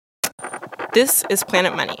This is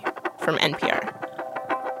Planet Money from NPR.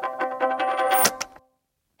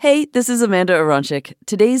 Hey, this is Amanda Aronczyk.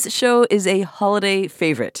 Today's show is a holiday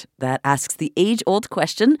favorite that asks the age-old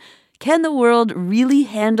question, can the world really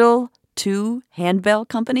handle two handbell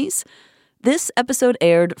companies? This episode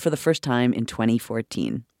aired for the first time in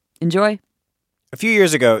 2014. Enjoy. A few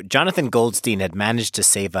years ago, Jonathan Goldstein had managed to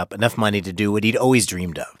save up enough money to do what he'd always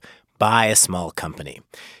dreamed of, buy a small company.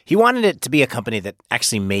 He wanted it to be a company that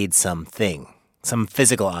actually made something, some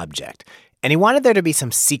physical object. And he wanted there to be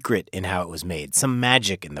some secret in how it was made, some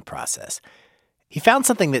magic in the process. He found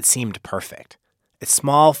something that seemed perfect. A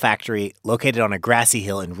small factory located on a grassy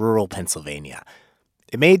hill in rural Pennsylvania.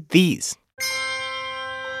 It made these.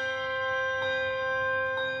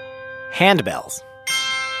 Handbells.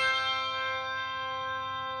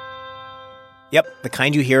 Yep, the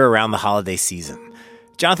kind you hear around the holiday season.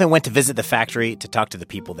 Jonathan went to visit the factory to talk to the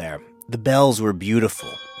people there. The bells were beautiful,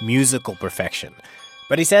 musical perfection.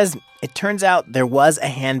 But he says it turns out there was a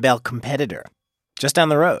handbell competitor just down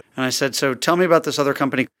the road. And I said, so tell me about this other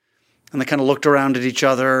company. And they kind of looked around at each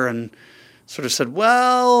other and sort of said,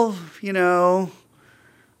 well,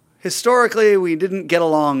 historically, we didn't get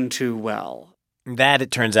along too well. That,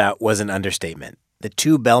 it turns out, was an understatement. The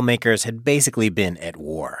two bell makers had basically been at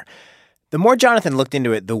war. The more Jonathan looked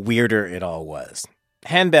into it, the weirder it all was.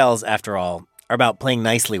 Handbells, after all, are about playing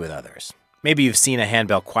nicely with others. Maybe you've seen a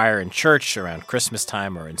handbell choir in church around Christmas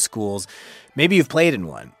time or in schools. Maybe you've played in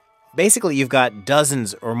one. Basically, you've got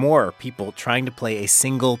dozens or more people trying to play a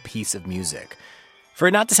single piece of music. For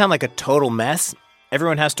it not to sound like a total mess,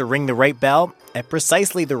 everyone has to ring the right bell at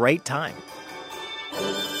precisely the right time.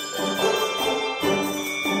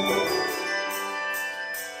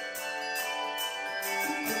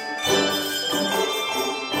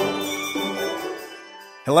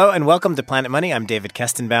 Hello and welcome to Planet Money. I'm David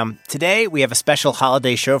Kestenbaum. Today, we have a special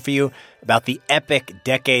holiday show for you about the epic,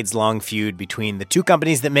 decades-long feud between the two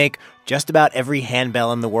companies that make just about every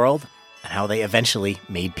handbell in the world and how they eventually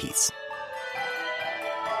made peace.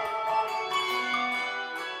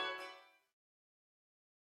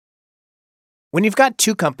 When you've got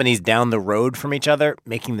two companies down the road from each other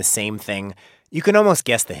making the same thing, you can almost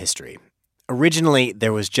guess the history. Originally,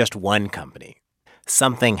 there was just one company.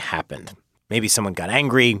 Something happened. Maybe someone got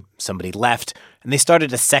angry, somebody left, and they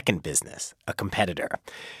started a second business, a competitor.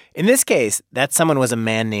 In this case, that someone was a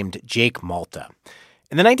man named Jake Malta.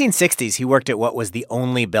 In the 1960s, he worked at what was the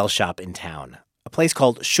only bell shop in town, a place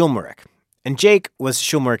called Schulmerich. And Jake was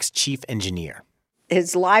Schulmerich's chief engineer.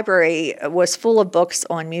 His library was full of books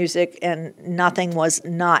on music, and nothing was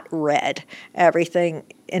not read. Everything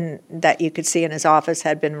that you could see in his office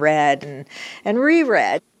had been read and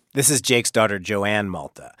reread. This is Jake's daughter, Joanne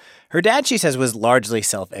Malta. Her dad, she says, was largely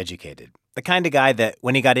self-educated, the kind of guy that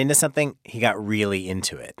when he got into something, he got really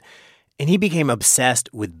into it. And he became obsessed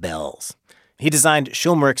with bells. He designed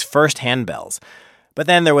Schulmerich's first handbells. But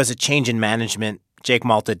then there was a change in management. Jake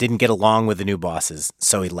Malta didn't get along with the new bosses,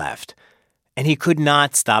 so he left. And he could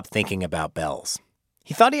not stop thinking about bells.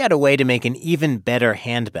 He thought he had a way to make an even better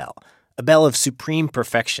handbell, a bell of supreme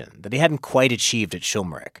perfection that he hadn't quite achieved at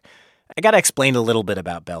Schulmerich. I gotta explain a little bit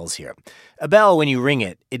about bells here. A bell, when you ring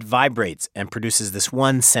it, it vibrates and produces this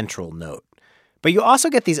one central note. But you also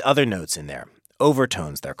get these other notes in there,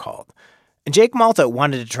 overtones they're called. And Jake Malta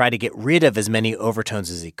wanted to try to get rid of as many overtones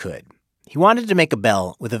as he could. He wanted to make a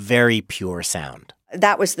bell with a very pure sound.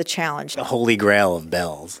 That was the challenge. The holy grail of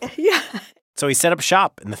bells. Yeah. So he set up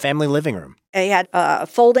shop in the family living room. He had a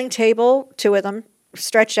folding table, two of them,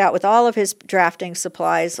 stretched out with all of his drafting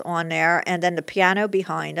supplies on there, and then the piano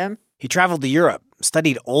behind him. He traveled to Europe,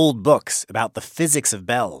 studied old books about the physics of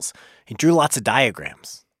bells. He drew lots of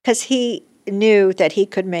diagrams. Because he knew that he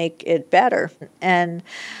could make it better. And,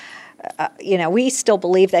 we still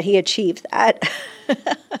believe that he achieved that.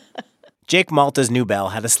 Jake Malta's new bell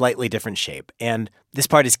had a slightly different shape. And this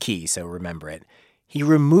part is key, so remember it. He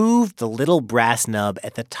removed the little brass nub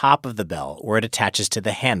at the top of the bell where it attaches to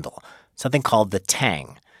the handle, something called the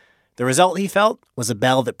tang. The result, he felt, was a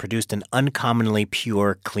bell that produced an uncommonly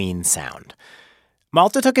pure, clean sound.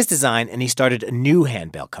 Malta took his design and he started a new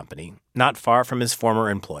handbell company, not far from his former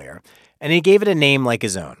employer, and he gave it a name like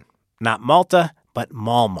his own. Not Malta, but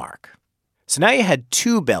Malmark. So now you had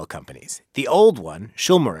two bell companies. The old one,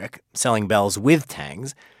 Schulmerich, selling bells with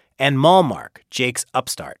tangs, and Malmark, Jake's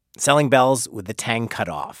upstart, selling bells with the tang cut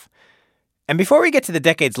off. And before we get to the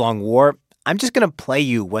decades-long war, I'm just going to play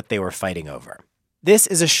you what they were fighting over. This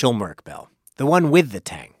is a Schulmerich bell, the one with the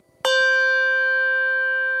tang.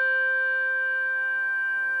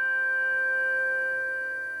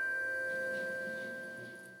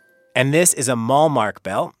 And this is a Malmark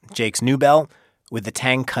bell, Jake's new bell, with the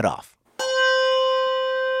tang cut off.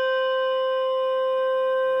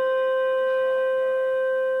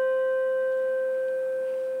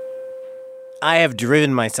 I have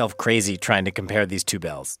driven myself crazy trying to compare these two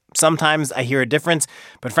bells. Sometimes I hear a difference,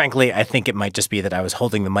 but frankly, I think it might just be that I was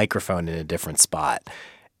holding the microphone in a different spot.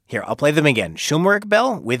 Here, I'll play them again. Schulmerich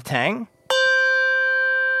bell with tang.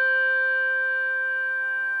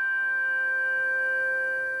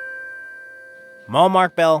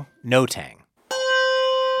 Malmark bell, no tang.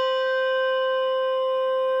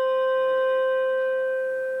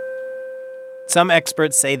 Some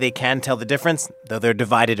experts say they can tell the difference, though they're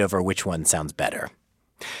divided over which one sounds better.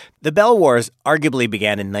 The Bell Wars arguably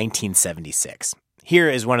began in 1976. Here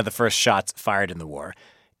is one of the first shots fired in the war.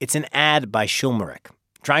 It's an ad by Schulmerich,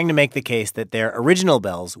 trying to make the case that their original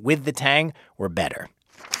bells with the tang were better.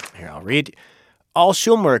 Here, I'll read. All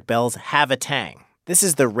Schulmerich bells have a tang. This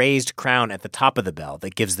is the raised crown at the top of the bell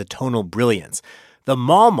that gives the tonal brilliance. The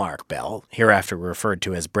Malmark bell, hereafter referred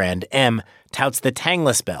to as brand M, touts the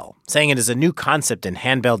tangless bell, saying it is a new concept in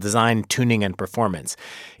handbell design, tuning, and performance.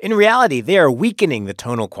 In reality, they are weakening the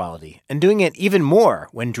tonal quality and doing it even more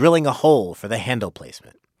when drilling a hole for the handle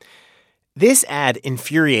placement. This ad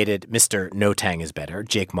infuriated Mr. No Tang is Better,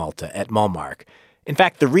 Jake Malta, at Malmark. In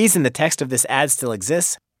fact, the reason the text of this ad still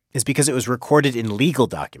exists is because it was recorded in legal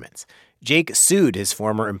documents. Jake sued his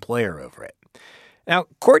former employer over it. Now,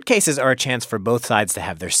 court cases are a chance for both sides to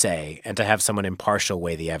have their say and to have someone impartial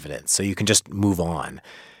weigh the evidence, so you can just move on.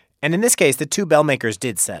 And in this case, the two bell makers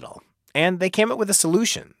did settle. And they came up with a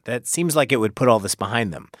solution that seems like it would put all this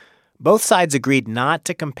behind them. Both sides agreed not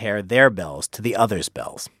to compare their bells to the other's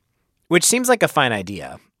bells, which seems like a fine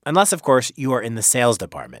idea, unless, of course, you are in the sales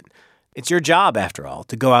department. It's your job, after all,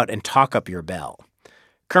 to go out and talk up your bell.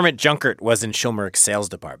 Kermit Junkert was in Schulmerich's sales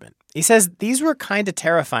department. He says these were kind of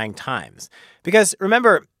terrifying times because,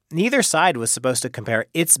 remember, neither side was supposed to compare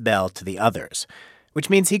its bell to the other's, which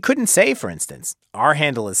means he couldn't say, for instance, our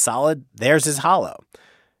handle is solid, theirs is hollow.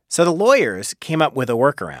 So the lawyers came up with a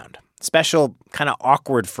workaround, special kind of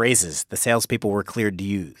awkward phrases the salespeople were cleared to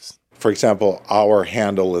use. For example, our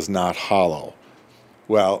handle is not hollow.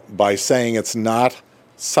 Well, by saying it's not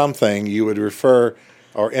something, you would refer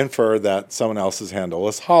or infer that someone else's handle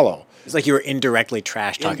is hollow. It's like you were indirectly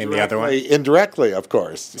trash-talking the other one. Indirectly, of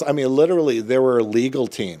course. I mean, literally, there were legal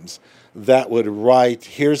teams that would write,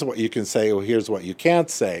 here's what you can say, or here's what you can't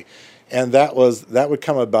say. And that would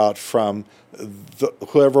come about from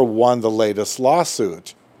whoever won the latest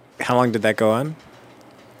lawsuit. How long did that go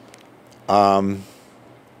on?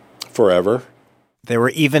 Forever. There were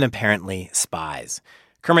even apparently spies.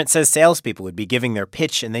 Kermit says salespeople would be giving their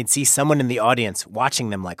pitch and they'd see someone in the audience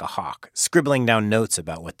watching them like a hawk, scribbling down notes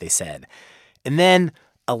about what they said. And then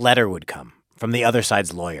a letter would come from the other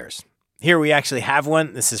side's lawyers. Here we actually have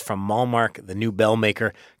one. This is from Malmark, the new bell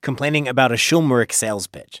maker, complaining about a Schulmerich sales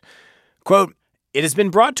pitch. Quote, "It has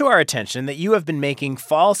been brought to our attention that you have been making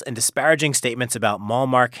false and disparaging statements about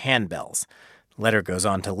Malmark handbells." The letter goes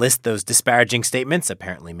on to list those disparaging statements,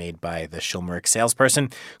 apparently made by the Schulmerich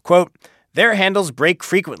salesperson. Quote, "Their handles break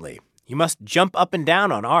frequently. You must jump up and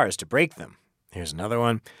down on ours to break them." Here's another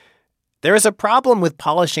one. "There is a problem with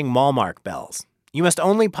polishing Malmark bells. You must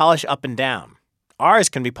only polish up and down. Ours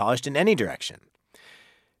can be polished in any direction."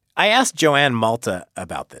 I asked Joanne Malta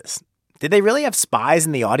about this. Did they really have spies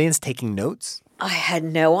in the audience taking notes? I had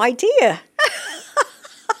no idea.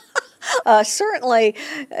 Certainly,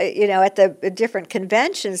 at the different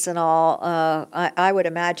conventions and all, I would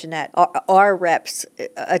imagine that our reps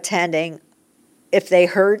attending, if they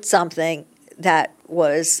heard something that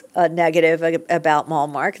was negative about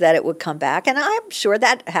Malmark, that it would come back. And I'm sure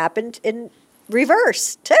that happened in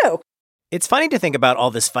reverse, too. It's funny to think about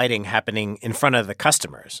all this fighting happening in front of the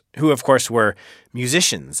customers, who, of course, were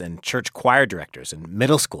musicians and church choir directors and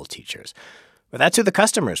middle school teachers. But that's who the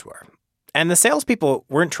customers were. And the salespeople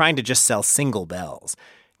weren't trying to just sell single bells.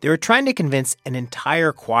 They were trying to convince an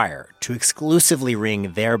entire choir to exclusively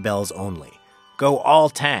ring their bells only. Go all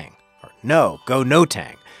tang. Or no, go no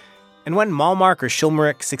tang. And when Malmark or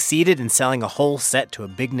Schulmerich succeeded in selling a whole set to a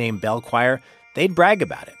big-name bell choir, they'd brag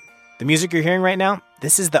about it. The music you're hearing right now,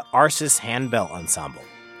 this is the Arsis Handbell Ensemble.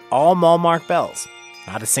 All Malmark bells,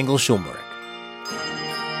 not a single Schulmerich.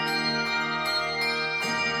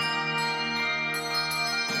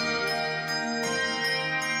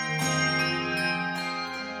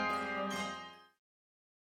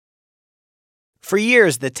 For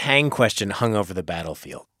years, the tang question hung over the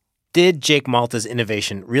battlefield. Did Jake Malta's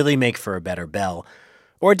innovation really make for a better bell?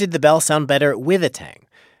 Or did the bell sound better with a tang?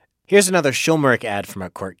 Here's another Schulmerich ad from a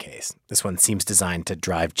court case. This one seems designed to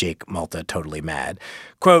drive Jake Malta totally mad.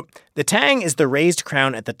 Quote, "The tang is the raised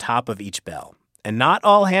crown at the top of each bell, and not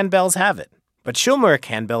all handbells have it, but Schulmerich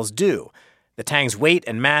handbells do. The tang's weight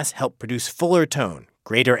and mass help produce fuller tone,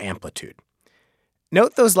 greater amplitude."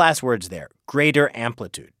 Note those last words there, greater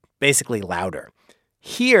amplitude, basically louder.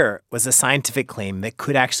 Here was a scientific claim that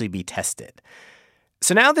could actually be tested.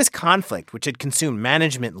 So now this conflict, which had consumed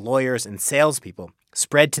management, lawyers, and salespeople,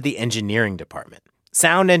 spread to the engineering department.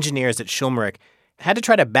 Sound engineers at Schulmerich had to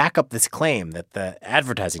try to back up this claim that the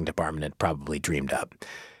advertising department had probably dreamed up.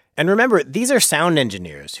 And remember, these are sound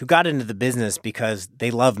engineers who got into the business because they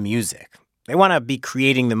love music. They want to be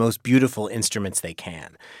creating the most beautiful instruments they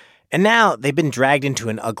can. And now they've been dragged into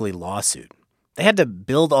an ugly lawsuit. They had to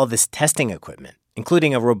build all this testing equipment,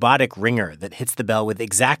 including a robotic ringer that hits the bell with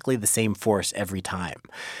exactly the same force every time.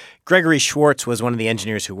 Gregory Schwartz was one of the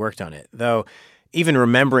engineers who worked on it, though even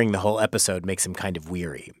remembering the whole episode makes him kind of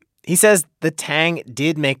weary. He says the Tang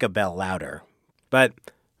did make a bell louder, but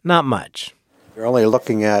not much. You're only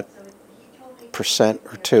looking at percent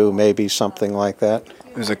or two, maybe something like that.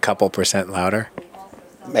 It was a couple percent louder?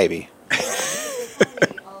 Maybe.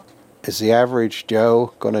 Is the average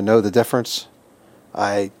Joe going to know the difference?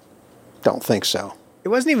 I don't think so. It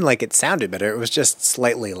wasn't even like it sounded better. It was just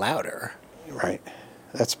slightly louder. Right.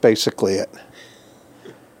 That's basically it.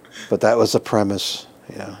 But that was the premise,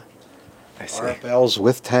 yeah. I see. Our bells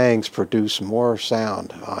with tangs produce more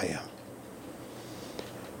sound volume.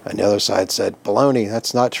 And the other side said, baloney,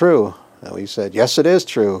 that's not true. And we said, yes, it is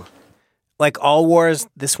true. Like all wars,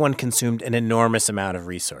 this one consumed an enormous amount of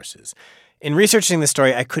resources. In researching this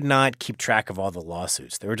story, I could not keep track of all the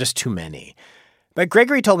lawsuits. There were just too many. But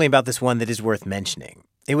Gregory told me about this one that is worth mentioning.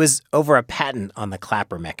 It was over a patent on the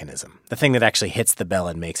clapper mechanism, the thing that actually hits the bell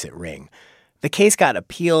and makes it ring. The case got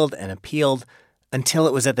appealed and appealed until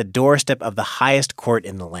it was at the doorstep of the highest court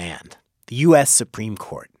in the land, the U.S. Supreme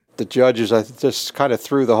Court. The judges just kind of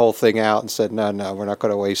threw the whole thing out and said, no, we're not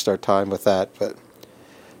going to waste our time with that. But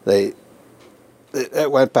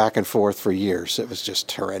it went back and forth for years. It was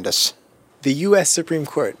just horrendous. The U.S. Supreme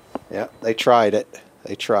Court. Yeah, they tried it.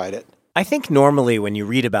 I think normally when you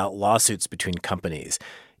read about lawsuits between companies,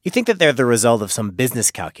 you think that they're the result of some business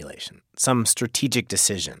calculation, some strategic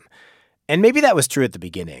decision. And maybe that was true at the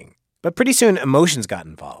beginning. But pretty soon, emotions got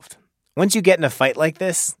involved. Once you get in a fight like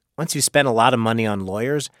this, once you spend a lot of money on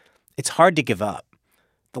lawyers, it's hard to give up.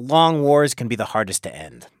 The long wars can be the hardest to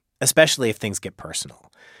end, especially if things get personal.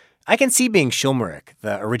 I can see being Schulmerich,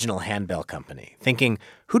 the original handbell company, thinking,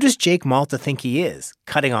 who does Jake Malta think he is,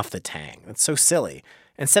 cutting off the Tang? That's so silly.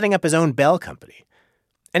 And setting up his own bell company.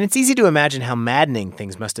 And it's easy to imagine how maddening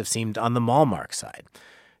things must have seemed on the Malmark side.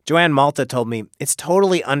 Joanne Malta told me it's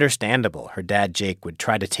totally understandable her dad Jake would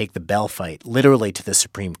try to take the bell fight literally to the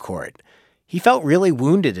Supreme Court. He felt really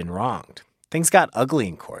wounded and wronged. Things got ugly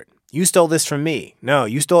in court. You stole this from me. No,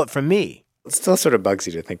 you stole it from me. It still sort of bugs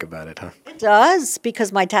you to think about it, huh? It does,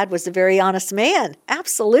 because my dad was a very honest man.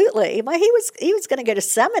 Absolutely. He was going to go to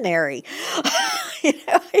seminary. He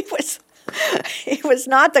was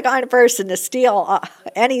not the kind of person to steal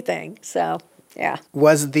anything. So, yeah.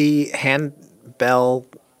 Was the handbell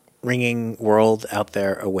ringing world out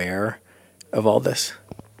there aware of all this?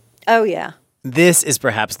 Oh, yeah. This is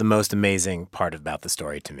perhaps the most amazing part about the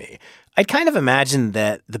story to me. I'd kind of imagined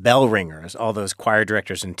that the bell ringers, all those choir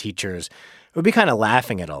directors and teachers, would be kind of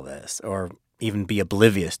laughing at all this or even be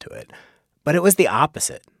oblivious to it. But it was the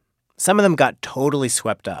opposite. Some of them got totally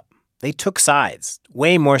swept up. They took sides,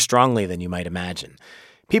 way more strongly than you might imagine.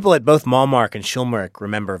 People at both Malmark and Schulmerich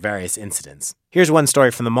remember various incidents. Here's one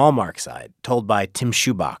story from the Malmark side, told by Tim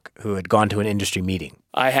Schubach, who had gone to an industry meeting.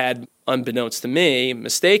 I had, unbeknownst to me,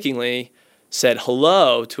 mistakenly said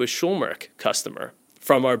hello to a Schulmerich customer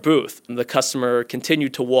from our booth. The customer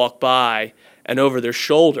continued to walk by, and over their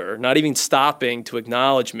shoulder, not even stopping to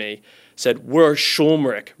acknowledge me, said, "We're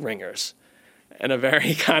Schulmerich ringers," in a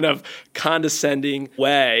very kind of condescending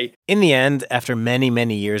way. In the end, after many,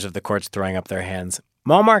 many years of the courts throwing up their hands,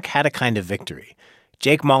 Malmark had a kind of victory.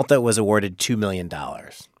 Jake Malta was awarded $2 million,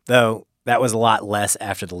 though that was a lot less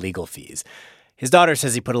after the legal fees. His daughter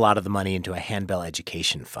says he put a lot of the money into a handbell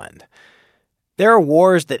education fund. There are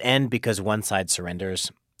wars that end because one side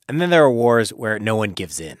surrenders, and then there are wars where no one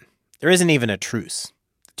gives in. There isn't even a truce.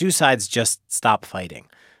 The two sides just stop fighting.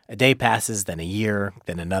 A day passes, then a year,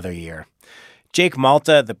 then another year. Jake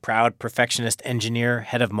Malta, the proud perfectionist engineer,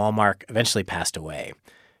 head of Malmark, eventually passed away.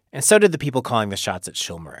 And so did the people calling the shots at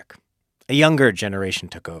Schulmerich. A younger generation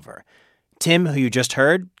took over. Tim, who you just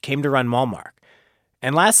heard, came to run Malmark.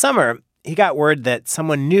 And last summer, he got word that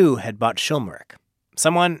someone new had bought Schulmerich.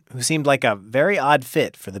 Someone who seemed like a very odd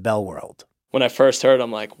fit for the bell world. When I first heard,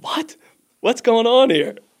 I'm like, what? What's going on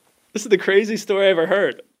here? This is the craziest story I ever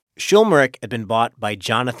heard. Schulmerich had been bought by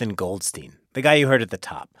Jonathan Goldstein, the guy you heard at the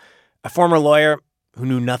top, a former lawyer who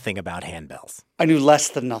knew nothing about handbells. I knew less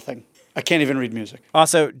than nothing. I can't even read music.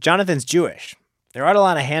 Also, Jonathan's Jewish. There aren't a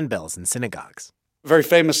lot of handbells in synagogues. Very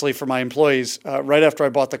famously for my employees, right after I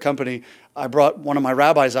bought the company, I brought one of my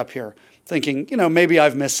rabbis up here thinking, maybe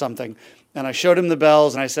I've missed something. And I showed him the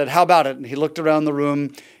bells and I said, how about it? And he looked around the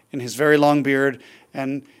room in his very long beard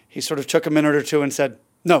and he sort of took a minute or two and said,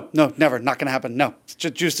 no, never, not going to happen. No,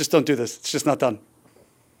 Jews just don't do this. It's just not done.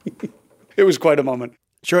 It was quite a moment.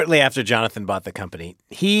 Shortly after Jonathan bought the company,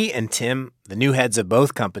 he and Tim, the new heads of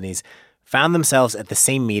both companies, found themselves at the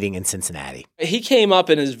same meeting in Cincinnati. He came up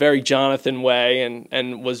in his very Jonathan way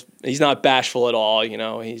and he's not bashful at all,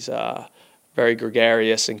 he's very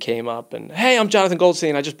gregarious and came up and, hey, I'm Jonathan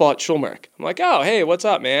Goldstein. I just bought Schulmerich. I'm like, oh, hey, what's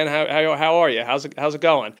up, man? How are you? How's it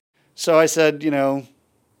going? So I said,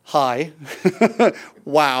 hi.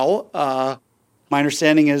 Wow. My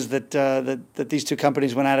understanding is that these two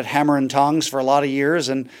companies went at it hammer and tongs for a lot of years,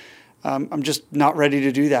 and I'm just not ready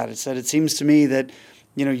to do that. It said, it seems to me that,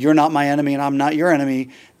 you're not my enemy and I'm not your enemy.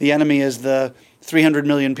 The enemy is the 300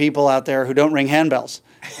 million people out there who don't ring handbells.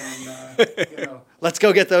 And, let's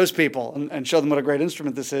go get those people and show them what a great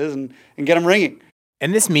instrument this is and get them ringing.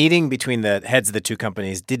 And this meeting between the heads of the two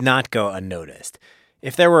companies did not go unnoticed.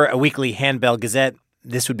 If there were a weekly handbell gazette,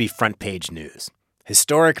 this would be front page news.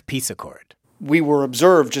 Historic peace accord. We were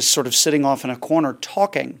observed just sort of sitting off in a corner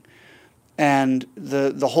talking. And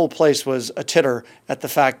the whole place was a titter at the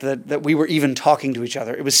fact that we were even talking to each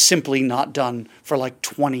other. It was simply not done for like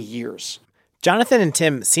 20 years. Jonathan and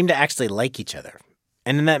Tim seem to actually like each other.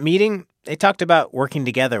 And in that meeting, they talked about working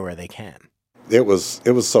together where they can. It was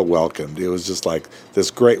so welcomed. It was just like this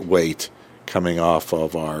great weight coming off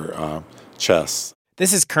of our chests.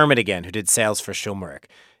 This is Kermit again, who did sales for Schulmerich.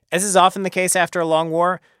 As is often the case after a long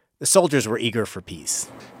war, the soldiers were eager for peace.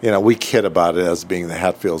 We kid about it as being the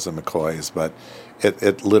Hatfields and McCoys, but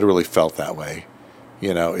it literally felt that way.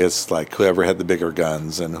 It's like whoever had the bigger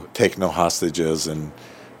guns and take no hostages and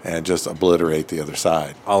just obliterate the other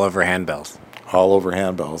side. All over handbells. All over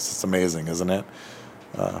handbells. It's amazing, isn't it?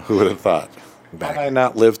 Who would have thought? Had I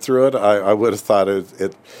not lived through it, I would have thought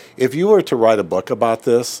it. If you were to write a book about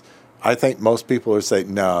this, I think most people would say,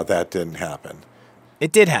 no, that didn't happen.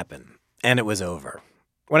 It did happen, and it was over.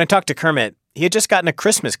 When I talked to Kermit, he had just gotten a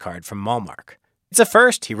Christmas card from Malmark. It's a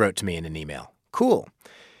first, he wrote to me in an email. Cool.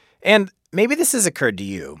 And maybe this has occurred to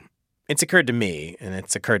you. It's occurred to me, and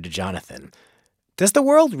it's occurred to Jonathan. Does the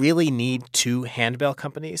world really need two handbell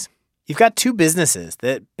companies? You've got two businesses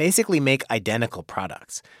that basically make identical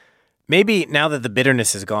products. Maybe now that the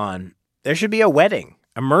bitterness is gone, there should be a wedding,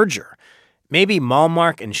 a merger. Maybe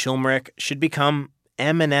Malmark and Schulmerich should become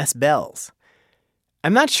M&S Bells.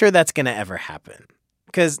 I'm not sure that's going to ever happen,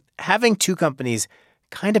 because having two companies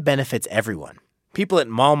kind of benefits everyone. People at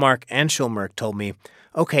Malmark and Schulmerich told me,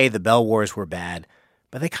 okay, the bell wars were bad,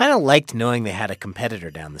 but they kind of liked knowing they had a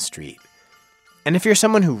competitor down the street. And if you're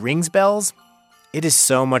someone who rings bells, it is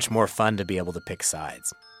so much more fun to be able to pick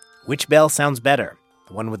sides. Which bell sounds better,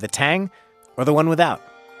 the one with the tang or the one without?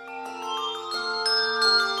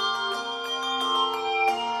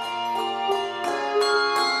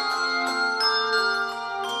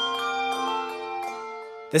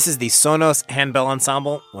 This is the Sonos Handbell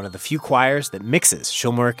Ensemble, one of the few choirs that mixes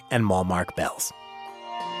Schulmerich and Malmark bells.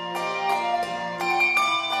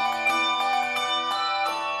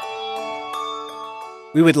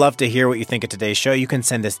 We would love to hear what you think of today's show. You can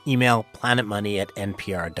send us email,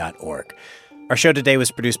 planetmoney@npr.org. Our show today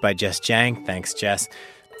was produced by Jess Jang. Thanks, Jess.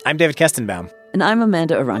 I'm David Kestenbaum. And I'm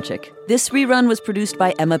Amanda Aronczyk. This rerun was produced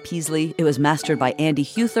by Emma Peasley. It was mastered by Andy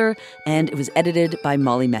Huther, and it was edited by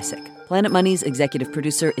Molly Messick. Planet Money's executive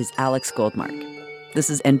producer is Alex Goldmark. This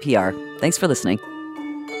is NPR. Thanks for listening.